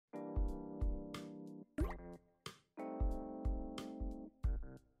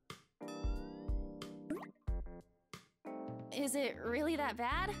Is it really that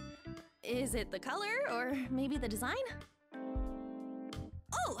bad? Is it the color, or maybe the design?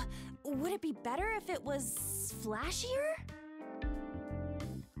 Oh! Would it be better if it was flashier?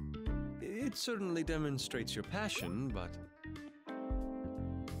 It certainly demonstrates your passion, but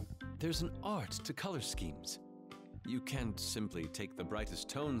there's an art to color schemes. You can't simply take the brightest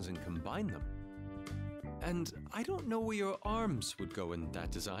tones and combine them. And I don't know where your arms would go in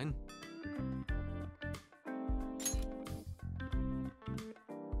that design.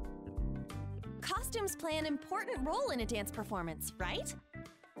 Costumes play an important role in a dance performance, right?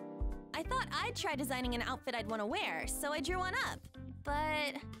 I thought I'd try designing an outfit I'd want to wear, so I drew one up.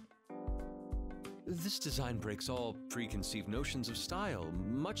 But this design breaks all preconceived notions of style,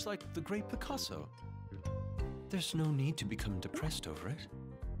 much like the great Picasso. There's no need to become depressed over it.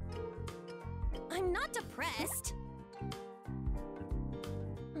 I'm not depressed.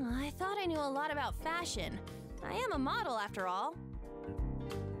 I thought I knew a lot about fashion. I am a model, after all.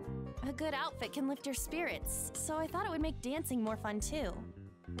 A good outfit can lift your spirits, so I thought it would make dancing more fun too.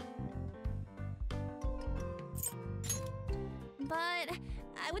 But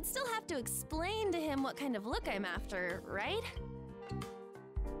I would still have to explain to him what kind of look I'm after, right?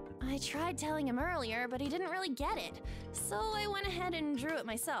 I tried telling him earlier, but he didn't really get it, so I went ahead and drew it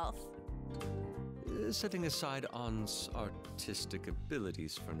myself. Setting aside Ann's artistic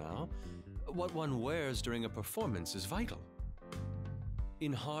abilities for now, what one wears during a performance is vital.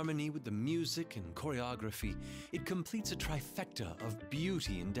 In harmony with the music and choreography, it completes a trifecta of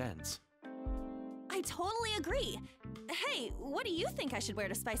beauty in dance. I totally agree. Hey, what do you think I should wear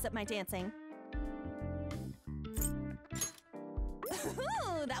to spice up my dancing?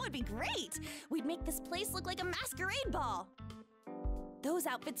 Ooh, that would be great! We'd make this place look like a masquerade ball. Those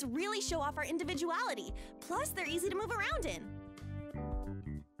outfits really show off our individuality. Plus, they're easy to move around in.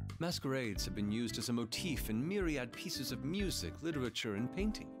 Masquerades have been used as a motif in myriad pieces of music, literature, and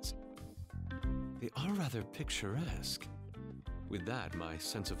paintings. They are rather picturesque. With that, my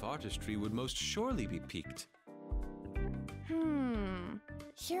sense of artistry would most surely be piqued.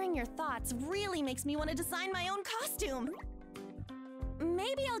 Hearing your thoughts really makes me want to design my own costume.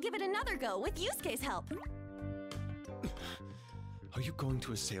 Maybe I'll give it another go with Yusuke's help. Are you going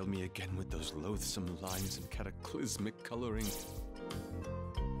to assail me again with those loathsome lines and cataclysmic coloring?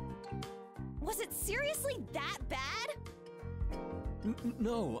 Was it seriously that bad?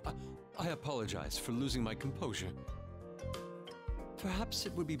 No, I apologize for losing my composure. Perhaps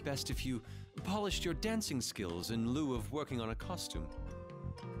it would be best if you polished your dancing skills in lieu of working on a costume.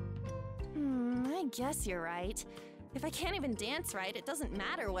 I guess you're right. If I can't even dance right, it doesn't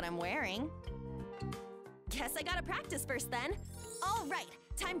matter what I'm wearing. Guess I gotta practice first then. All right,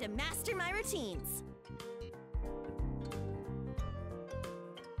 time to master my routines.